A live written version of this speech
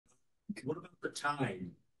What about the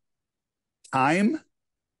tide? Time?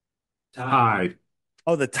 Tide.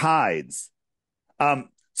 Oh, the tides.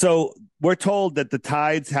 So we're told that the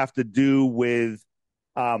tides have to do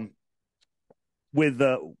um, with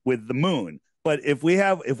the moon. But if we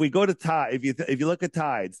go to tide, if you look at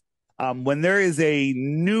tides, when there is a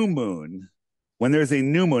new moon, when there's a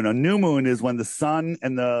new moon is when the sun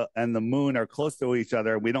and the moon are close to each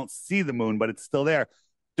other. We don't see the moon, but it's still there.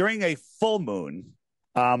 During a full moon,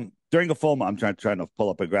 I'm trying to pull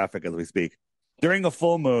up a graphic as we speak. During a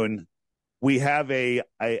full moon, we have a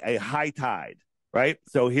high tide, right?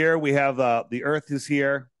 So here we have the Earth is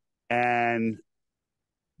here, and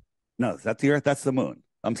no, is that the Earth? That's the moon.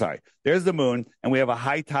 I'm sorry. There's the moon, and we have a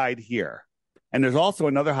high tide here. And there's also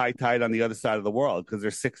another high tide on the other side of the world because they're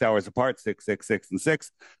 6 hours apart. Six, six, six, and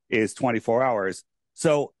six is 24 hours.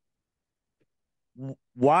 So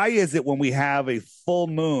why is it when we have a full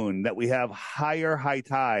moon that we have higher high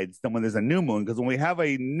tides than when there's a new moon? Because when we have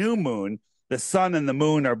a new moon, the sun and the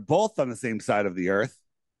moon are both on the same side of the Earth,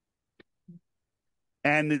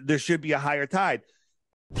 and there should be a higher tide.